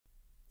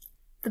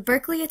The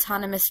Berkeley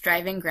Autonomous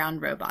Driving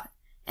Ground Robot,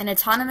 an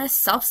autonomous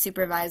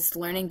self-supervised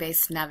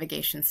learning-based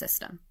navigation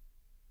system.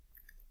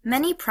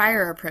 Many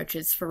prior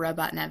approaches for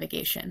robot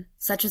navigation,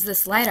 such as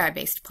this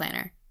LiDAR-based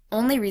planner,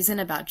 only reason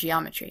about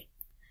geometry.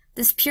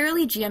 This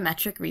purely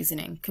geometric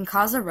reasoning can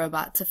cause a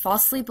robot to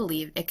falsely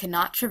believe it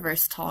cannot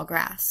traverse tall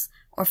grass,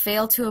 or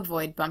fail to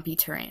avoid bumpy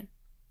terrain.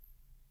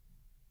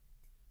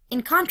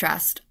 In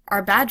contrast,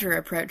 our BADGR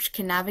approach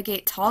can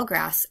navigate tall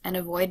grass and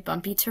avoid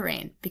bumpy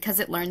terrain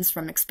because it learns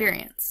from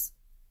experience.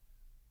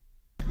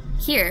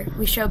 Here,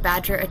 we show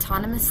BADGR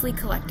autonomously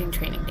collecting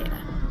training data.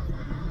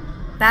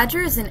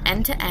 BADGR is an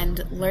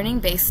end-to-end,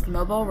 learning-based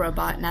mobile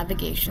robot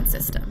navigation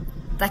system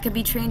that can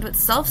be trained with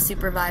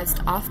self-supervised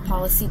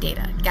off-policy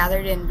data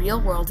gathered in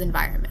real-world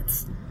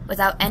environments,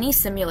 without any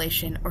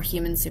simulation or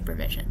human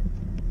supervision.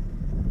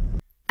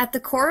 At the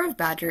core of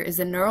BADGR is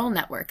a neural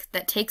network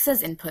that takes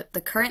as input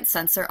the current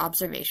sensor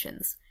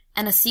observations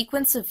and a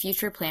sequence of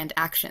future planned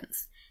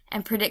actions,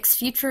 and predicts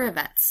future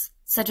events,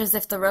 such as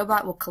if the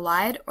robot will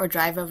collide or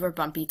drive over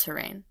bumpy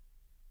terrain.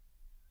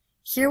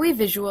 Here we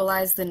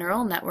visualize the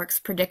neural network's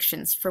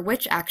predictions for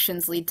which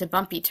actions lead to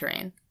bumpy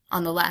terrain,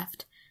 on the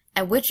left,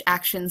 and which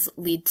actions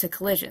lead to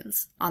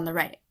collisions, on the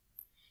right.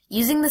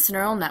 Using this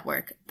neural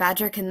network,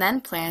 BADGR can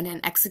then plan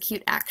and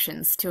execute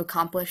actions to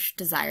accomplish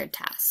desired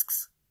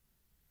tasks.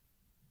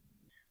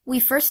 We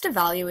first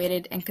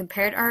evaluated and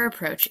compared our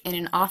approach in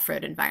an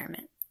off-road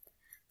environment.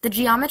 The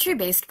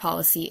geometry-based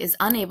policy is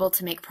unable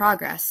to make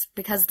progress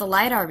because the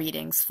LiDAR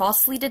readings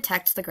falsely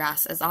detect the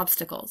grass as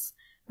obstacles.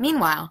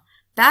 Meanwhile,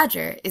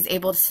 BADGR is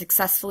able to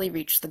successfully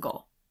reach the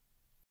goal.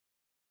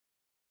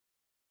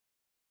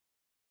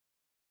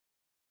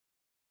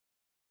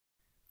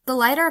 The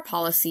LiDAR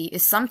policy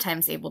is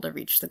sometimes able to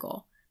reach the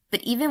goal,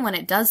 but even when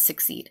it does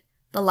succeed,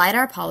 the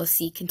LiDAR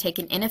policy can take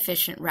an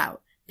inefficient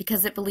route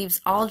because it believes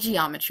all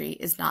geometry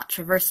is not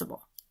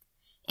traversable.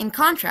 In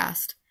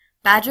contrast,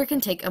 BADGR can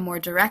take a more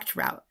direct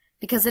route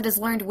because it has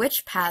learned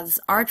which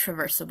paths are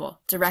traversable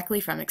directly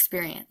from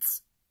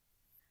experience.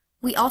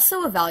 We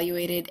also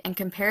evaluated and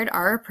compared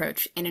our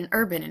approach in an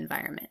urban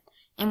environment,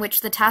 in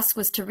which the task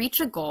was to reach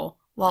a goal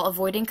while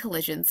avoiding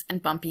collisions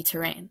and bumpy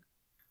terrain.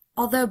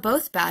 Although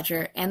both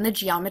BADGR and the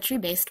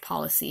geometry-based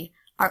policy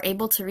are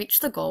able to reach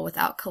the goal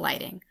without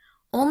colliding,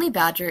 only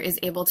BADGR is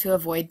able to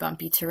avoid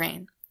bumpy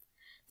terrain.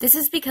 This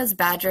is because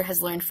BADGR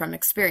has learned from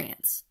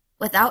experience,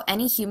 without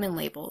any human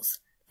labels,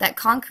 that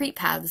concrete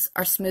paths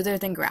are smoother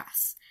than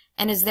grass,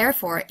 and is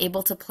therefore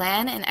able to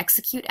plan and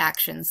execute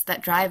actions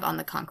that drive on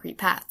the concrete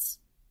paths.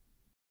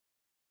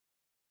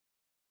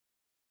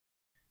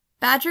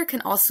 BADGR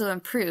can also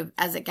improve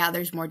as it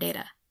gathers more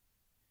data.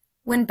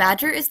 When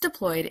BADGR is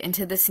deployed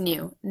into this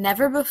new,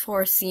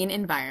 never-before-seen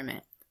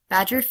environment,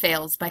 BADGR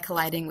fails by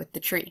colliding with the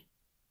tree.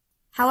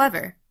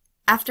 However,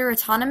 after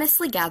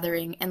autonomously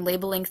gathering and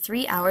labeling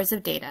 3 hours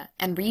of data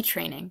and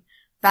retraining,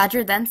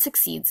 BADGR then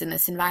succeeds in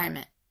this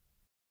environment.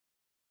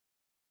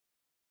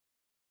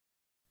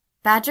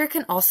 BADGR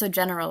can also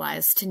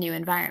generalize to new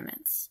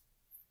environments.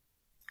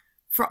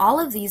 For all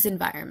of these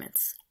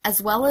environments,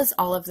 as well as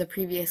all of the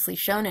previously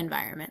shown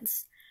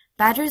environments,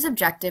 BADGR's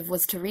objective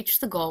was to reach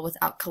the goal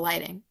without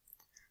colliding.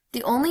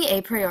 The only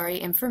a priori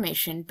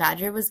information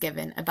BADGR was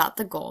given about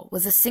the goal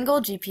was a single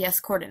GPS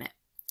coordinate.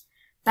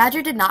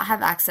 BADGR did not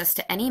have access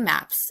to any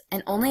maps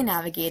and only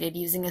navigated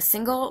using a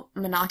single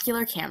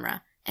monocular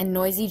camera and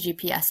noisy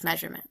GPS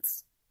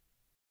measurements.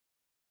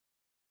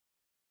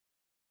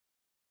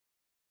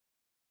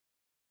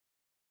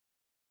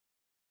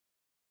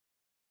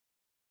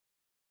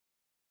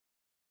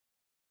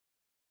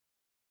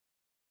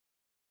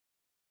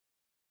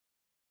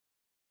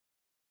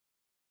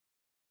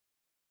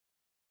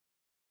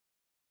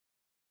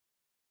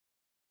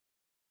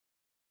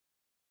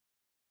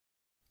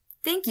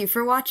 Thank you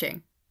for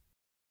watching.